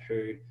owners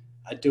who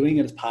are doing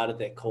it as part of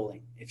their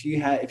calling. If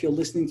you're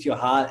listening to your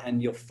heart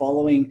and you're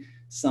following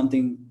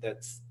something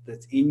that's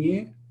in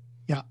you,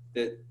 yeah,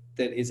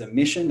 that is a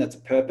mission, that's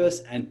a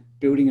purpose, and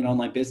building an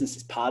online business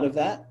is part of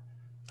that.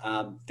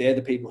 They're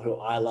the people who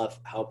I love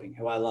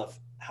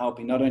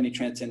helping not only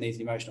transcend these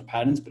emotional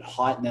patterns, but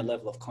heighten their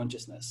level of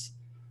consciousness,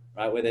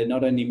 right? Where they're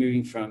not only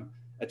moving from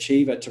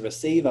achiever to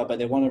receiver, but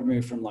they want to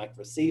move from like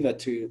receiver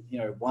to,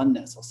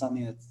 oneness or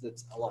something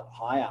that's a lot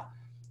higher.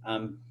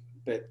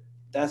 But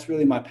that's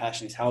really my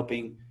passion, is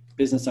helping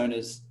business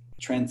owners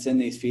transcend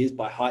these fears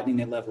by heightening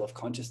their level of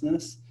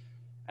consciousness.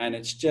 And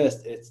it's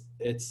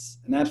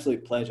an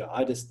absolute pleasure.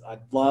 I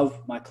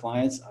love my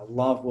clients. I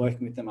love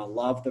working with them. I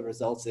love the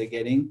results they're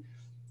getting.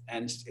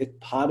 And it's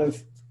part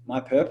of my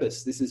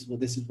purpose. This is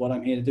what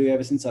I'm here to do.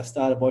 Ever since I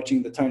started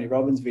watching the Tony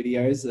Robbins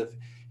videos of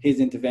his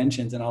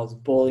interventions, and I was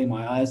bawling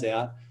my eyes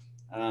out,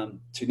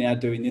 to now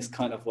doing this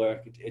kind of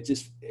work, it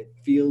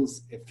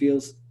feels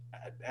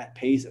at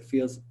peace. It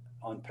feels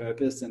on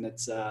purpose, and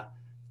it's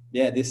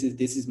this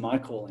is my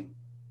calling.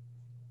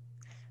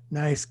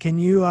 Nice. Can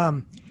you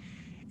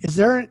is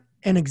there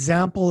an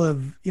example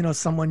of,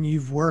 someone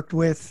you've worked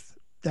with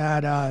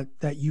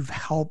that you've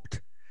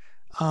helped?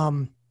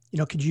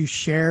 Could you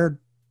share,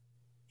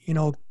 you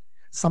know,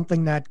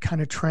 something that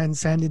kind of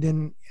transcended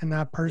in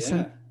that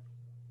person?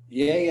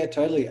 Yeah. Yeah,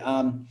 totally.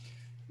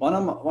 One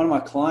of my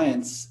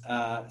clients,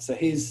 so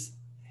he's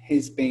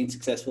been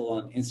successful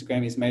on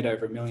Instagram. He's made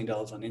over $1 million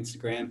on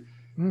Instagram.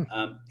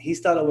 Mm, He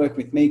started working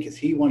with me because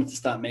he wanted to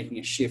start making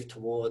a shift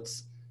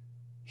towards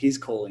his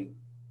calling,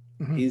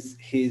 hmm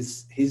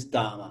his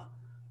dharma,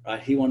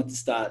 right? He wanted to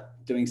start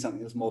doing something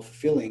that was more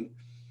fulfilling.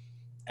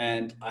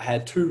 And I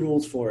had two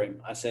rules for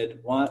him. I said,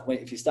 one,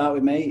 if you start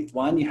with me,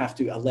 one, you have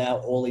to allow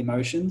all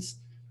emotions.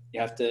 You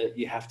have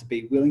to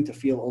be willing to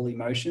feel all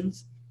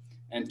emotions.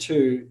 And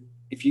two,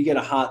 if you get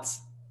a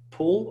heart's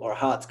pull or a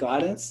heart's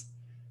guidance,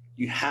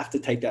 you have to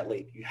take that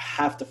leap. You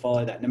have to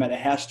follow that. No matter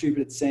how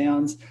stupid it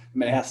sounds, no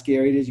matter how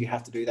scary it is, you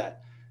have to do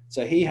that.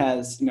 So he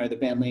has, the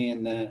Bentley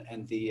and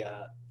the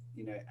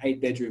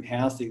 8-bedroom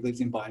house that he lives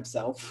in by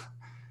himself.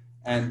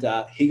 And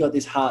he got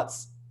this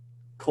heart's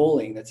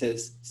calling that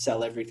says,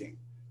 sell everything.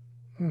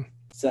 Hmm.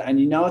 So, and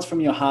it's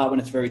from your heart when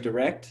it's very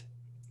direct.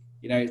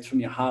 It's from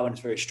your heart when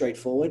it's very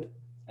straightforward.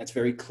 And it's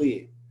very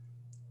clear.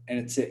 And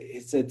it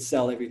said,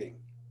 sell everything.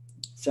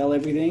 Sell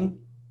everything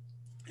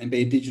and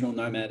be a digital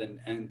nomad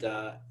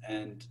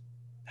and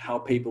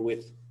help people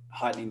with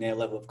heightening their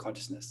level of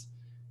consciousness.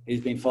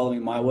 He's been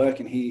following my work,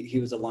 and he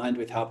was aligned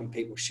with helping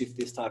people shift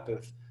this type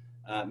of,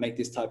 make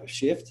this type of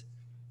shift.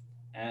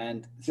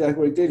 And so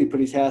what he did, he put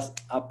his house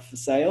up for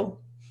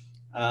sale,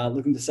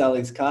 looking to sell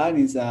his car, and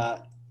he's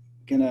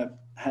gonna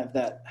have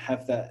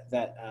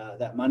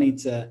that money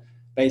to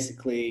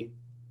basically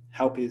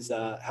help his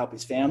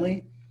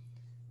family,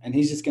 and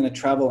he's just going to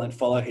travel and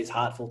follow his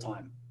heart full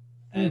time.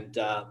 And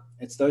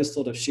it's those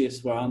sort of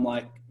shifts where I'm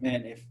like,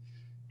 man,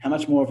 how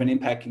much more of an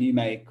impact can you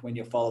make when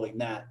you're following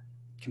that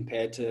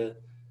compared to,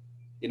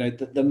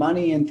 the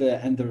money and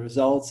the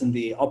results and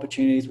the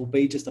opportunities will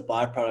be just a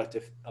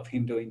byproduct of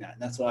him doing that.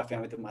 And that's what I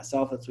found within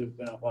myself. That's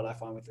what I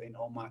find within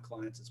all my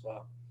clients as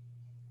well.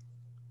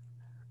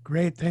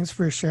 Great. Thanks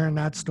for sharing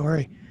that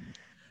story.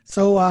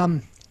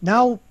 So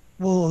now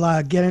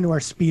we'll get into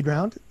our speed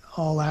round.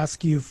 I'll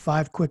ask you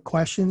 5 quick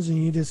questions,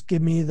 and you just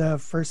give me the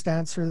first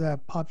answer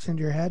that pops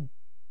into your head.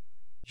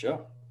 Sure.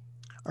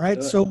 All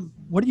right. So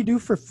what do you do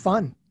for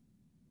fun?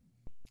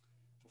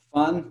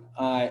 For fun,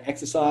 I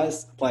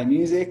exercise, play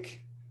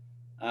music,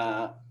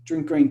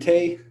 drink green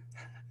tea.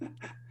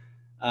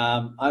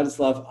 I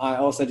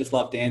also just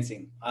love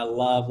dancing. I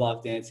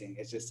love dancing.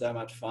 It's just so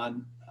much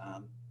fun.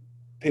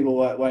 People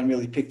won't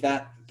really pick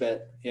that,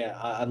 but yeah,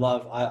 I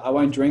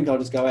won't drink. I'll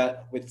just go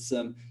out with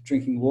some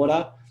drinking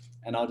water,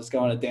 and I'll just go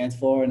on a dance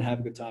floor and have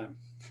a good time.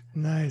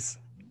 Nice.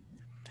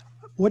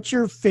 What's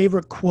your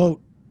favorite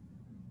quote?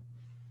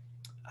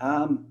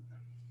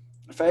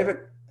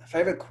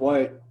 Favorite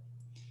quote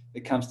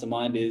that comes to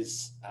mind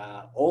is,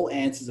 all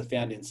answers are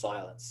found in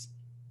silence.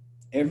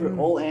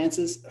 All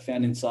answers are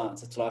found in silence.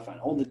 That's what I find.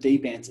 All the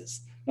deep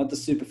answers, not the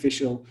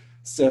superficial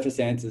surface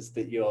answers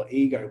that your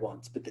ego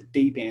wants, but the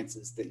deep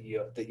answers that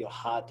your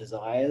heart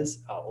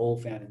desires are all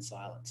found in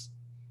silence.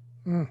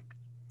 Mm.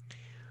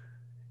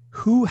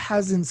 Who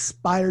has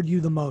inspired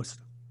you the most?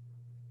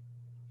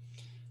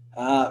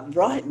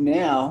 Right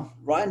now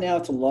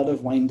it's a lot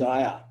of Wayne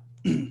Dyer.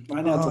 It's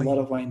a lot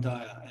of Wayne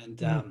Dyer,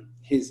 and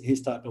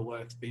his type of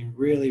work's been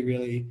really,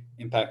 really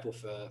impactful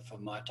for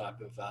my type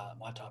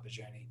of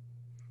journey.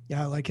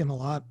 Yeah, I like him a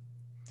lot.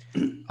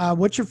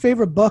 What's your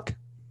favorite book?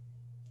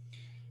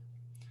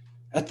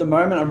 At the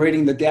moment, I'm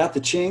reading The Tao Te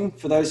Ching.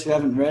 For those who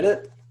haven't read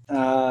it,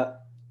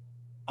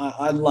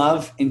 I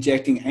love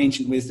injecting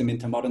ancient wisdom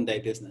into modern day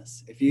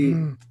business.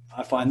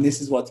 I find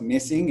this is what's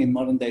missing in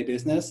modern day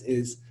business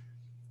is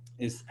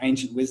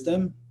ancient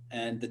wisdom.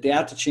 And the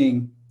Tao Te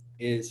Ching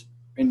is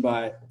written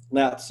by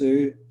Lao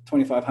Tzu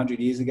 2,500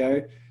 years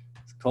ago.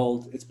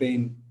 It's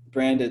been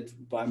branded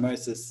by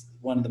most as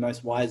one of the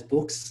most wise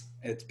books.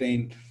 It's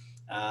been,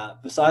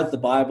 besides the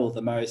Bible,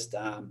 the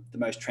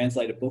most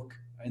translated book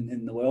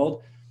in the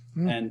world.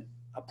 And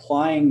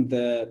applying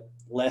the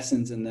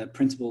lessons and the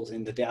principles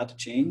in the Tao Te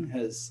Ching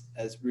has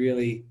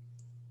really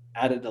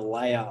added a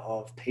layer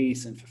of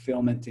peace and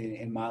fulfillment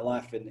in my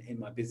life and in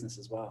my business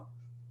as well.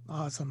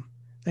 Awesome.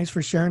 Thanks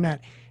for sharing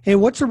that. Hey,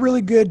 what's a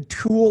really good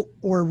tool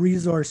or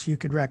resource you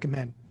could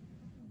recommend?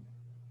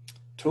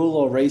 Tool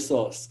or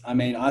resource? I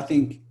mean, I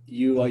think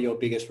you are your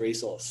biggest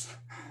resource.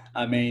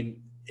 I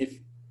mean, if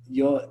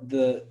you're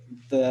the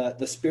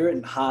spirit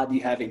and heart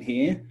you have in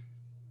here,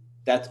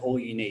 that's all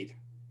you need.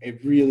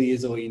 It really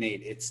is all you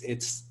need.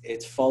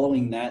 It's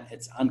following that.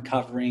 It's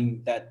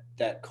uncovering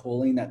that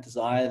calling, that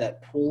desire,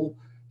 that pull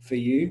for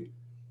you.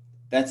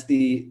 That's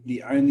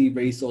the only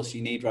resource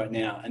you need right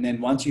now. And then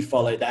once you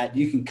follow that,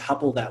 you can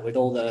couple that with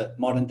all the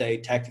modern day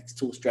tactics,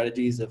 tools,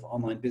 strategies of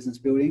online business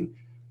building.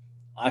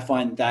 I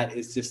find that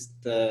is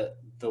just the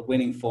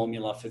winning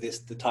formula for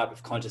the type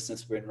of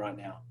consciousness we're in right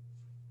now.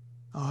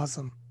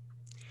 Awesome.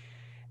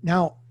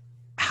 Now,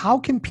 how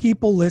can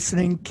people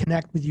listening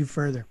connect with you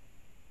further?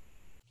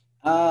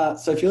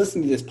 So if you're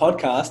listening to this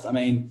podcast, I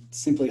mean,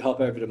 simply hop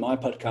over to my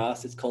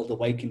podcast. It's called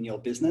Awaken Your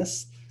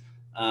Business.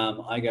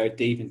 I go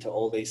deep into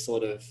all these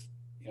sort of,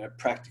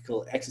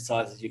 practical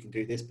exercises you can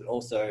do this, but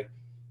also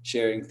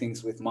sharing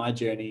things with my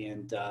journey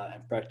and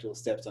practical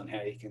steps on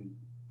how you can,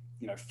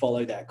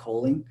 follow that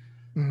calling.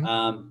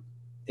 Mm-hmm.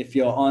 If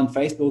you're on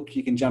Facebook,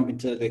 you can jump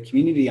into the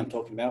community I'm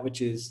talking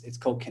about, it's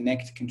called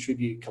Connect,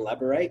 Contribute,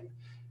 Collaborate.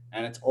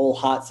 And it's all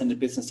heart-centered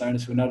business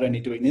owners who are not only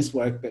doing this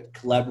work, but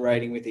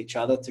collaborating with each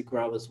other to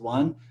grow as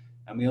one.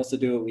 And we also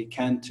do what we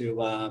can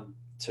to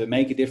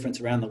make a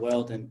difference around the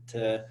world and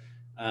to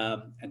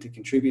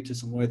contribute to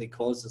some worthy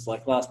causes.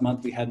 Like last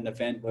month, we had an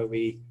event where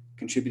we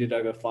contributed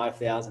over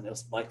 5,000. It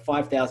was like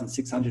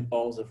 5,600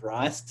 bowls of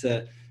rice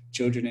to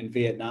children in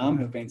Vietnam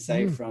who have been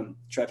saved from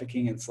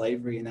trafficking and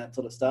slavery and that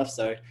sort of stuff.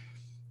 So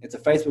it's a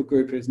Facebook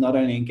group who's not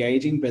only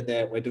engaging, but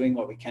we're doing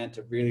what we can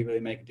to really, really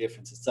make a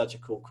difference. It's such a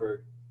cool crew.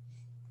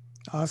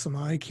 Awesome.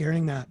 I like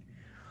hearing that.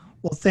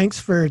 Well, thanks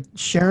for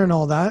sharing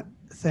all that.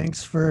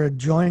 Thanks for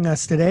joining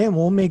us today. And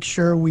we'll make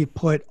sure we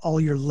put all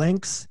your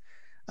links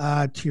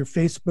to your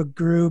Facebook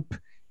group,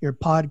 your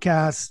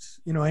podcast,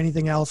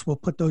 anything else. We'll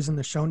put those in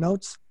the show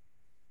notes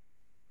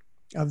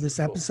of this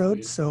episode.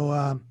 Cool.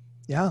 So,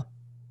 yeah.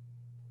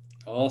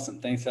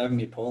 Awesome. Thanks for having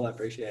me, Paul. I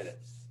appreciate it.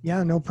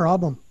 Yeah, no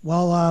problem.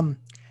 Well,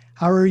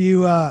 how are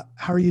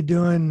you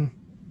doing?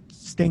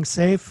 Staying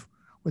safe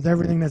with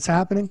everything that's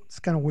happening? It's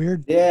kind of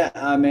weird. Yeah.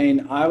 I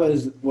mean, I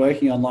was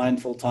working online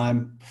full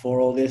time before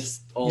all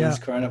this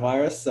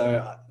coronavirus.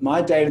 So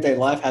my day-to-day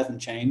life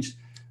hasn't changed.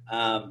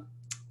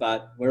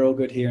 But we're all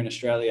good here in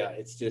Australia.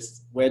 It's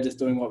just, we're just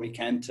doing what we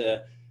can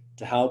to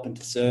help and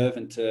to serve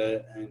and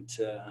to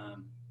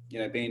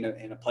be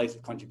in a place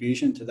of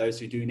contribution to those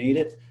who do need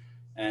it.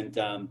 And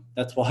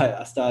that's why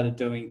I started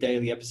doing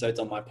daily episodes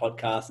on my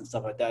podcast and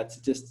stuff like that,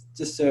 to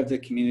just serve the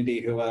community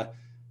who are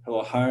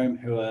home,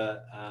 who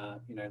are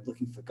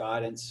looking for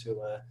guidance, who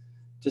are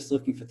just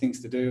looking for things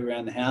to do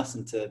around the house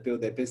and to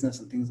build their business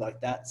and things like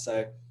that.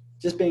 So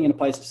just being in a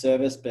place of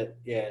service, but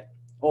yeah,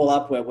 all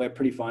up, we're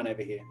pretty fine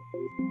over here.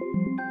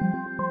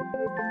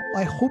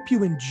 I hope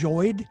you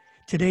enjoyed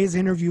today's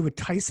interview with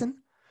Tyson.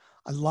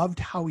 I loved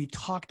how he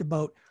talked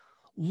about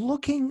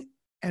looking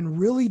and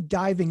really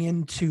diving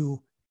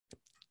into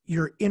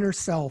your inner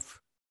self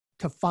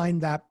to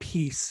find that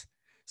peace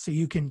so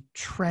you can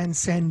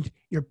transcend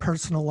your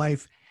personal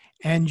life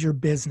and your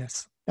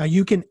business. Now,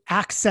 you can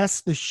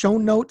access the show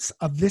notes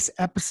of this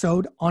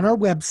episode on our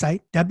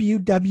website,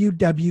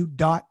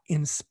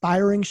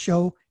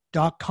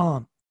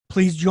 www.inspiringshow.com.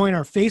 Please join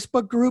our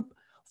Facebook group,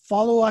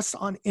 follow us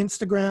on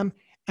Instagram,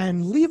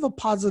 and leave a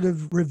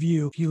positive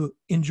review if you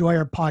enjoy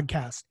our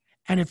podcast.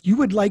 And if you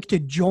would like to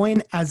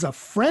join as a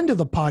friend of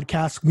the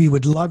podcast, we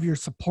would love your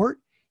support.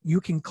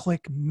 You can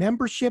click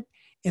membership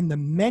in the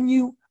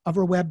menu of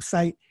our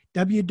website,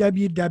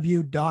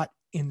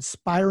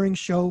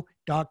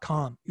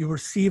 www.inspiringshow.com. You'll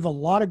receive a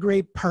lot of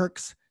great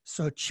perks,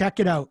 so check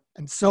it out.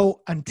 And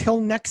so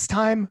until next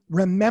time,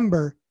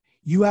 remember,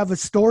 you have a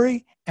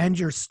story and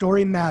your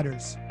story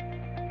matters.